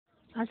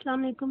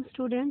Assalamu alaikum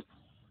students.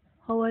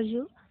 How are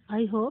you?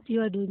 I hope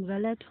you are doing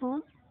well at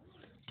home.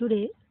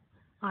 Today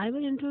I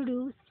will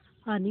introduce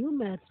a new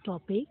math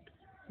topic,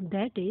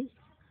 that is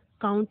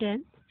count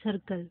and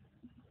circle.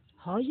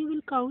 How you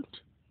will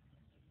count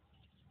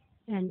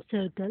and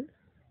circle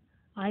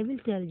I will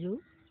tell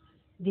you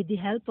with the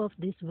help of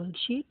this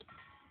worksheet.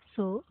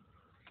 So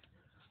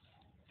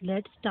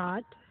let's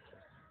start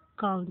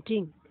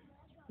counting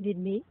with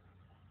me.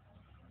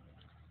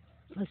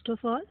 First of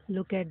all,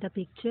 look at the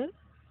picture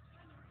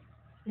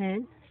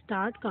and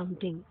start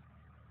counting.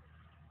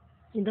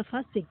 In the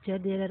first picture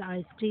there are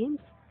ice creams.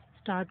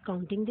 Start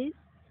counting this.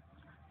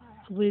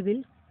 We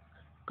will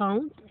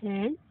count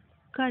and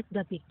cut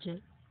the picture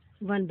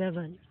one by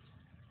one.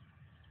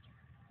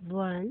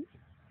 1,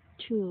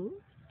 2,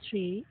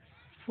 3,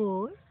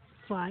 4,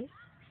 5,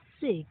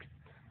 6.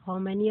 How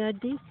many are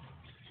these?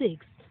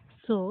 6.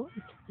 So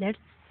let's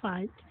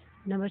find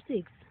number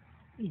 6.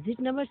 Is it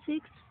number 6?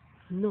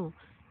 No.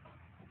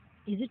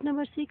 Is it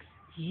number 6?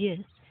 Yes,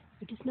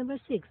 it is number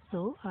 6.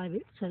 So I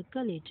will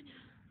circle it.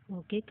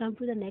 Okay, come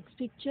to the next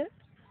picture.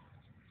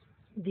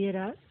 There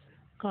are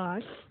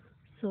cards.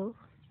 So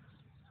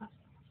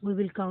we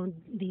will count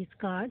these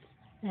cards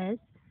as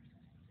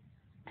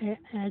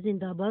as in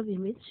the above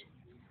image.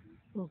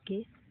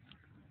 Okay,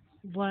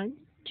 1,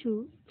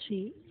 2,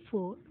 3,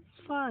 4,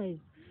 5.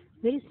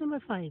 Where is number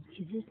 5?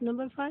 Is it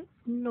number 5?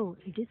 No,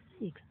 it is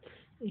 6.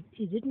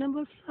 Is it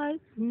number 5?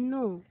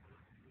 No.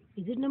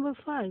 Is it number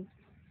 5?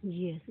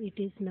 Yes, it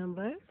is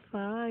number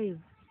 5.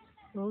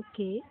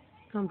 Okay,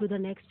 come to the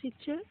next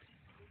picture.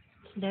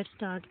 Let's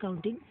start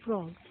counting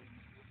frogs.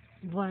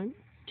 1,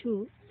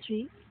 2,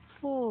 3,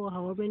 4.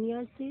 How many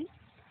are there?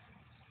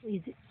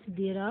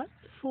 There are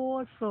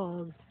 4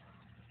 frogs.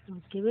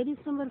 Okay, where is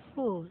number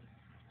 4?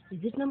 Is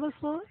it number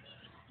 4?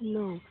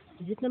 No.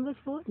 Is it number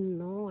 4?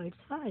 No, it's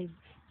 5.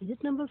 Is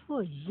it number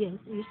 4? Yes,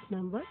 it's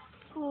number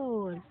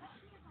 4.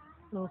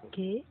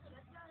 Okay,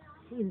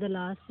 in the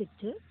last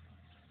picture,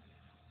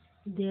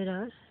 there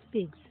are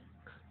pigs.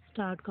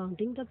 Start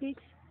counting the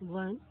pigs.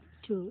 1,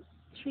 2,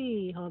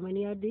 3. How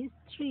many are these?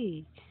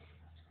 3.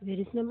 Where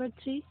is number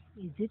 3?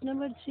 Is it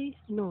number 3?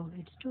 No,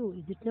 it's 2.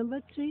 Is it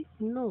number 3?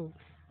 No.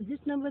 Is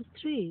it number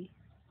 3?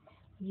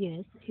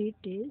 Yes, it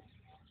is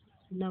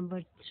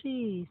number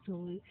 3. So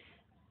we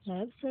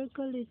have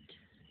circled it.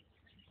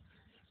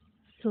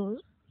 So,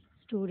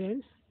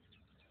 students,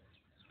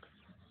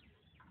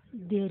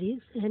 there is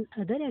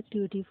another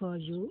activity for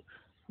you,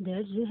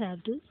 that you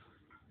have to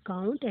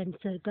count and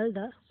circle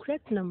the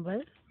correct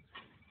number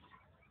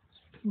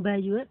by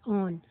your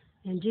own,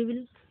 and you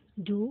will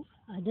do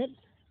other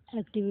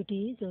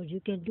activities, or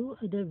you can do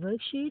other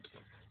worksheets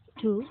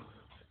to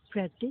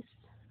practice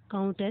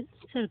count and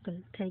circle.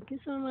 Thank you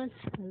so much.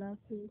 Allah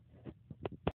Hafiz.